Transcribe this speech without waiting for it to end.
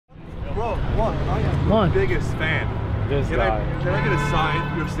What? I am Come on. the biggest fan. This guy. Can I get a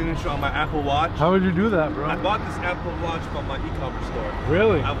sign, your signature on my Apple Watch? How would you do that, bro? I bought this Apple Watch from my e-commerce store.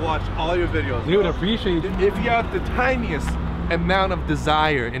 Really? I've watched all your videos. Dude, appreciate you. If you have the tiniest amount of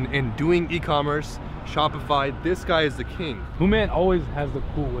desire in doing e-commerce, Shopify, this guy is the king. Human always has the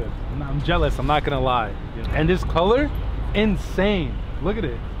cool whip. I'm jealous, I'm not gonna lie. And this color, insane. Look at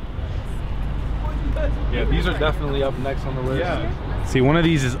it. Yeah, these are definitely up next on the list. Yeah. See, one of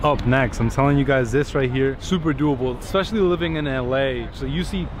these is up next. I'm telling you guys, this right here, super doable, especially living in LA. So you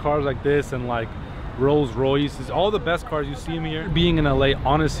see cars like this and like Rolls Royces, all the best cars you see them here. Being in LA,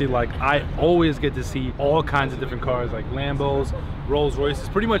 honestly, like I always get to see all kinds of different cars, like Lambos, Rolls Royces,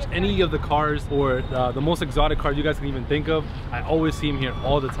 pretty much any of the cars or the most exotic cars you guys can even think of. I always see them here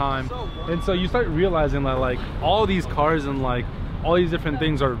all the time. And so you start realizing that like all these cars and like all these different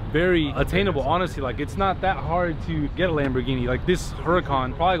things are very attainable. Honestly, like it's not that hard to get a Lamborghini. Like this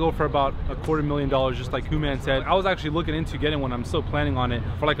Huracan probably go for about $250,000, just like Human said. I was actually looking into getting one. I'm still planning on it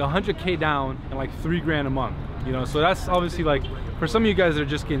for like 100K down and like $3 grand a month, you know. So that's obviously like for some of you guys that are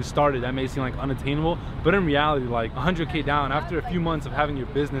just getting started, that may seem like unattainable, but in reality, like 100K down after a few months of having your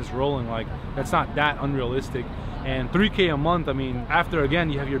business rolling, like that's not that unrealistic. And 3K a month, I mean, after again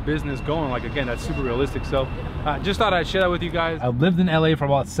you have your business going, like again, that's super realistic. So just thought I'd share that with you guys. I've lived in LA for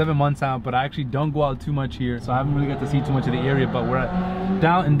about 7 months now, but I actually don't go out too much here, so I haven't really got to see too much of the area. But we're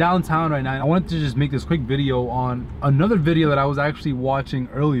in downtown right now. I wanted to just make this quick video on another video that I was actually watching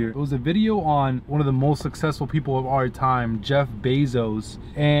earlier. It was a video on one of the most successful people of our time, Jeff Bezos,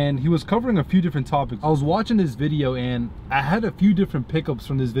 and he was covering a few different topics. I was watching this video and I had a few different pickups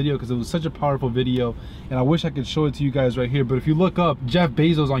from this video because it was such a powerful video, and I wish I could show it to you guys right here. But if you look up Jeff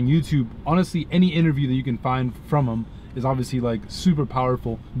Bezos on YouTube, honestly any interview that you can find from him is obviously like super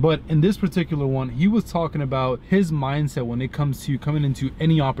powerful. But in this particular one, he was talking about his mindset when it comes to coming into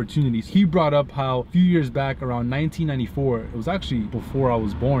any opportunities. He brought up how a few years back around 1994, it was actually before I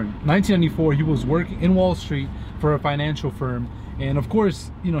was born, 1994, he was working in Wall Street for a financial firm. And of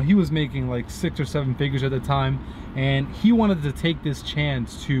course, you know, he was making like 6 or 7 figures at the time, and he wanted to take this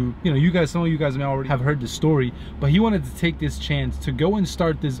chance to, you know, some of you guys may already have heard the story, but he wanted to take this chance to go and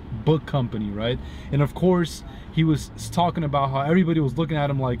start this book company, right? And of course, he was talking about how everybody was looking at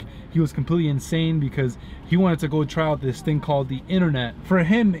him like he was completely insane because he wanted to go try out this thing called the internet. For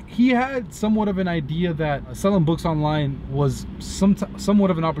him, he had somewhat of an idea that selling books online was somewhat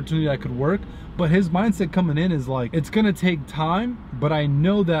of an opportunity that could work, but his mindset coming in is like, it's gonna take time, but I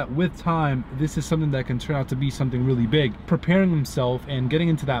know that with time, this is something that can turn out to be something really big. Preparing himself and getting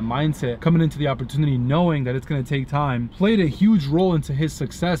into that mindset, coming into the opportunity, knowing that it's gonna take time, played a huge role into his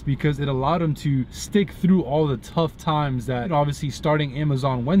success because it allowed him to stick through all the tough times that, you know, obviously starting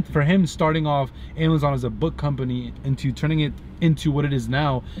Amazon went. For him, starting off Amazon as a book company into turning it into what it is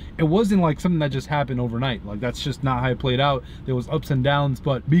now, it wasn't like something that just happened overnight. Like that's just not how it played out. There was ups and downs,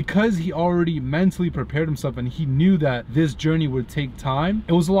 but because he already mentally prepared himself and he knew that this journey would take time,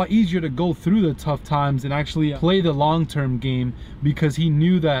 it was a lot easier to go through the tough times and actually play the long-term game, because he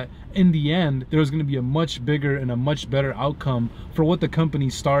knew that in the end there was going to be a much bigger and a much better outcome for what the company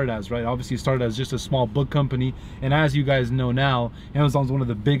started as, right? Obviously it started as just a small book company, and as you guys know now, Amazon's one of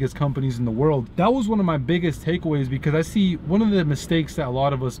the biggest companies in the world. That was one of my biggest takeaways, because I see one of the mistakes that a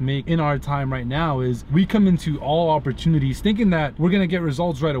lot of us make in our time right now is we come into all opportunities thinking that we're going to get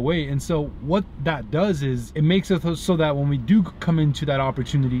results right away. And so what that does is it makes it so that when we do come into that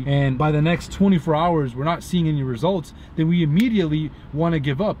opportunity and by the next 24 hours we're not seeing any results, then we immediately want to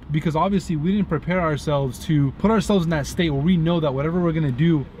give up, because obviously we didn't prepare ourselves to put ourselves in that state where we know that whatever we're going to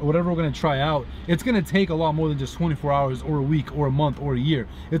do or whatever we're going to try out, it's going to take a lot more than just 24 hours or a week or a month or a year.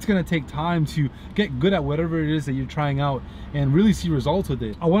 It's going to take time to get good at whatever it is that you're trying out and really see results with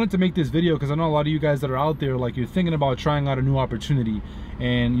it. I wanted to make this video because I know a lot of you guys that are out there, like, you're thinking about trying out a new opportunity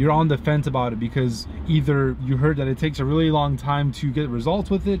and you're on the fence about it because either you heard that it takes a really long time to get results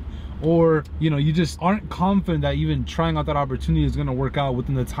with it, or you know, you just aren't confident that even trying out that opportunity is going to work out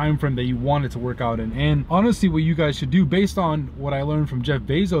within the time frame that you want it to work out in. And honestly, what you guys should do, based on what I learned from Jeff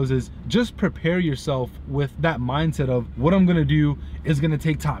Bezos, is just prepare yourself with that mindset of what I'm going to do is going to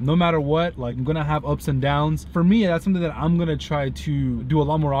take time. No matter what, like, I'm going to have ups and downs. For me, that's something that I'm going to try to do a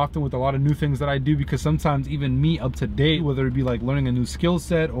lot more often with a lot of new things that I do, because sometimes even me up to date, whether it be like learning a new skill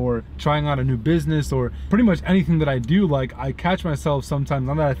set or trying out a new business or pretty much anything that I do, like, I catch myself sometimes,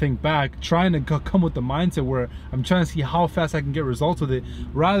 now that I think back, trying to come with the mindset where I'm trying to see how fast I can get results with it,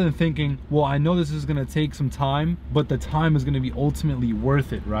 rather than thinking, well, I know this is going to take some time, but the time is going to be ultimately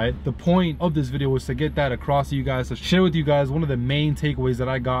worth it, right? The point of this video was to get that across to you guys, to share with you guys one of the main takeaways that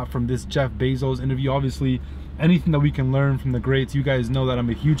I got from this Jeff Bezos interview. Obviously, anything that we can learn from the greats. You guys know that I'm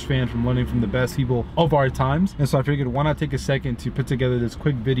a huge fan from learning from the best people of our times, and so I figured why not take a second to put together this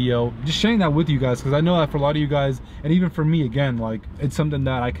quick video just sharing that with you guys, because I know that for a lot of you guys, and even for me, again, like, it's something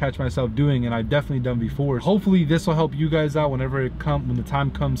that I catch myself doing and I've definitely done before. Hopefully this will help you guys out when the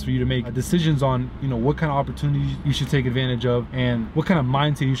time comes for you to make decisions on, you know, what kind of opportunities you should take advantage of and what kind of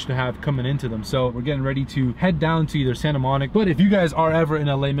mindset you should have coming into them. So we're getting ready to head down to either Santa Monica, but if you guys are ever in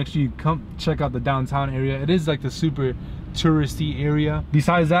LA, make sure you come check out the downtown area. It is like the super touristy area.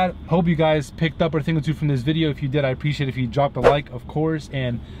 Besides that, hope you guys picked up a thing or two from this video. If you did, I appreciate if you dropped a like, of course,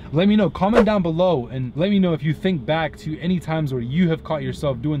 and let me know, comment down below and let me know if you think back to any times where you have caught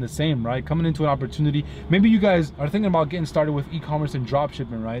yourself doing the same, right? Coming into an opportunity, maybe you guys are thinking about getting started with e-commerce and drop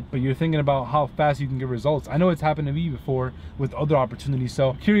shipping, right? But you're thinking about how fast you can get results. I know it's happened to me before with other opportunities,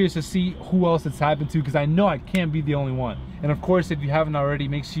 so curious to see who else it's happened to, because I know I can't be the only one. And of course, if you haven't already,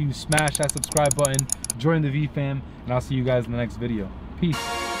 make sure you smash that subscribe button, join the V fam, and I'll see you guys in the next video.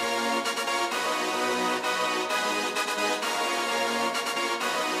 Peace.